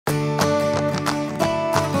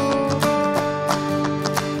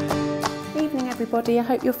everybody, I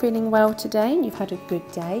hope you're feeling well today and you've had a good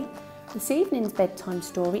day. This evening's bedtime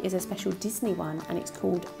story is a special Disney one and it's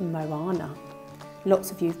called Moana.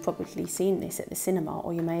 Lots of you have probably seen this at the cinema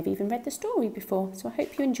or you may have even read the story before, so I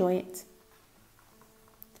hope you enjoy it.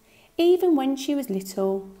 Even when she was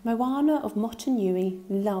little, Moana of Motunui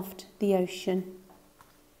loved the ocean.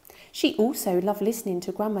 She also loved listening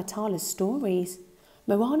to Grandma Tala's stories.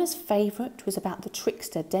 Moana's favourite was about the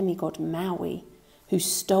trickster demigod Maui, who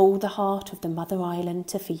stole the heart of the mother island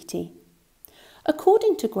to Fiti.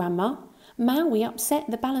 According to Grandma, Maui upset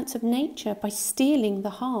the balance of nature by stealing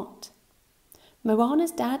the heart.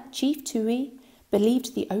 Moana's dad, Chief Tui,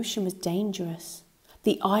 believed the ocean was dangerous.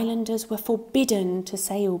 The islanders were forbidden to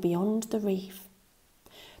sail beyond the reef.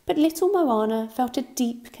 But little Moana felt a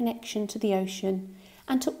deep connection to the ocean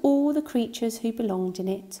and to all the creatures who belonged in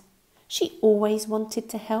it. She always wanted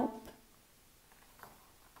to help.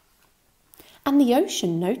 And the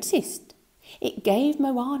ocean noticed. It gave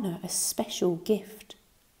Moana a special gift.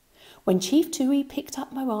 When Chief Tui picked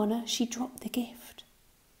up Moana, she dropped the gift.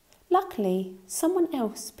 Luckily, someone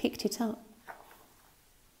else picked it up.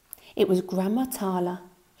 It was Grandma Tala.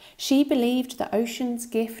 She believed the ocean's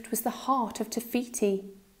gift was the heart of Te Fiti.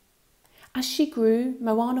 As she grew,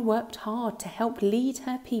 Moana worked hard to help lead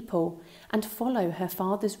her people and follow her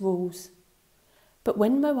father's rules. But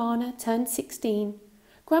when Moana turned 16,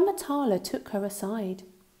 Grandma Tala took her aside.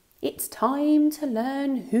 "It's time to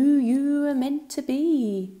learn who you are meant to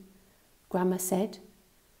be," Grandma said.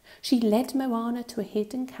 She led Moana to a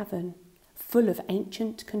hidden cavern full of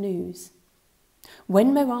ancient canoes.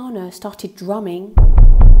 When Moana started drumming,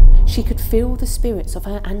 she could feel the spirits of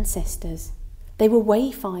her ancestors. They were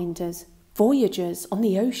wayfinders, voyagers on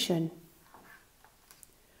the ocean.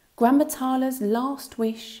 Grandma Tala's last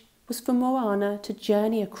wish was for Moana to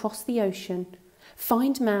journey across the ocean,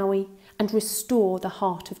 find Maui and restore the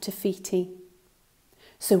heart of Te Fiti.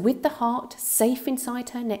 So with the heart safe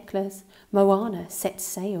inside her necklace, Moana set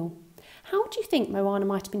sail. How do you think Moana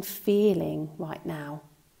might have been feeling right now?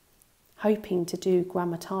 Hoping to do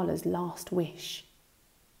Grandma Tala's last wish.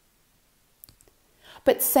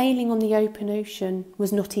 But sailing on the open ocean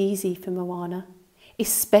was not easy for Moana,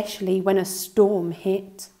 especially when a storm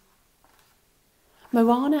hit.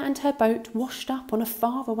 Moana and her boat washed up on a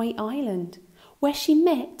faraway island, where she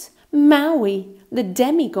met Maui, the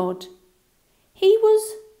demigod. He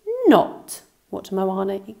was not what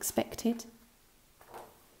Moana expected.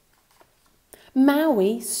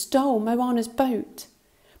 Maui stole Moana's boat,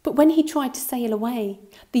 but when he tried to sail away,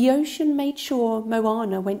 the ocean made sure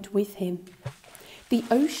Moana went with him. The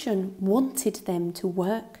ocean wanted them to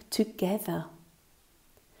work together.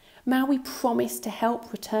 Maui promised to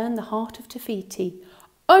help return the heart of Te Fiti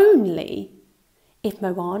only if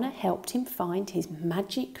Moana helped him find his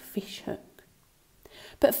magic fish hook.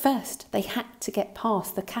 But first they had to get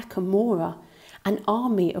past the Kakamora, an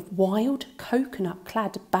army of wild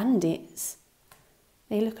coconut-clad bandits.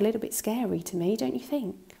 They look a little bit scary to me, don't you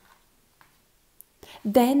think?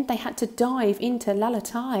 Then they had to dive into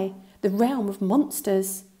Lalatai, the realm of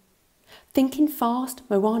monsters. Thinking fast,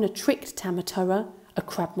 Moana tricked Tamatoa, a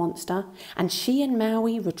crab monster, and she and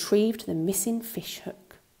Maui retrieved the missing fish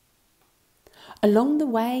hook. Along the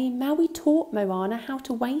way, Maui taught Moana how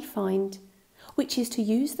to wayfind, which is to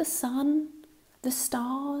use the sun, the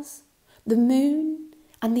stars, the moon,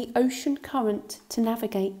 and the ocean current to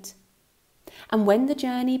navigate. And when the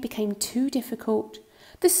journey became too difficult,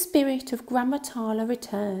 the spirit of Grandma Tala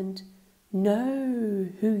returned. "Know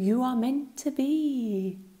who you are meant to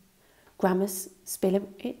be," Grandma's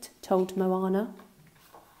spirit told Moana.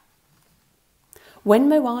 When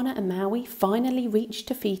Moana and Maui finally reached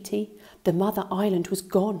Te Fiti, the mother island was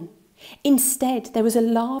gone. Instead, there was a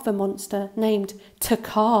lava monster named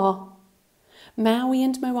Taka. Maui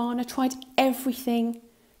and Moana tried everything,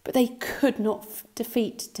 but they could not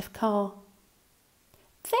defeat Taka.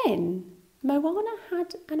 Then Moana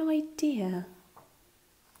had an idea.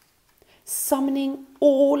 Summoning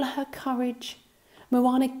all her courage,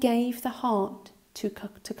 Moana gave the heart to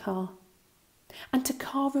Taka. And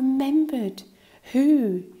Taka remembered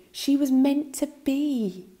who she was meant to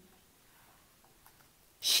be.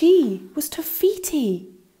 She was Te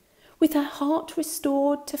Fiti. With her heart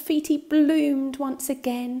restored, Te Fiti bloomed once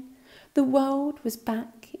again. The world was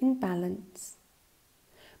back in balance.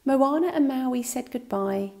 Moana and Maui said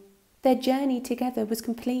goodbye. Their journey together was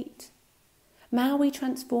complete. Maui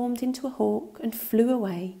transformed into a hawk and flew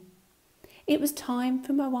away. It was time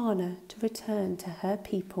for Moana to return to her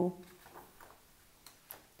people.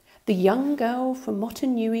 The young girl from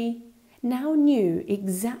Motunui now knew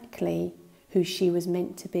exactly who she was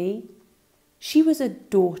meant to be. She was a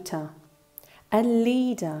daughter, a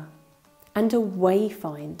leader, and a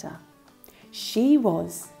wayfinder. She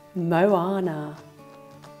was Moana.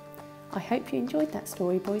 I hope you enjoyed that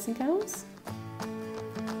story, boys and girls.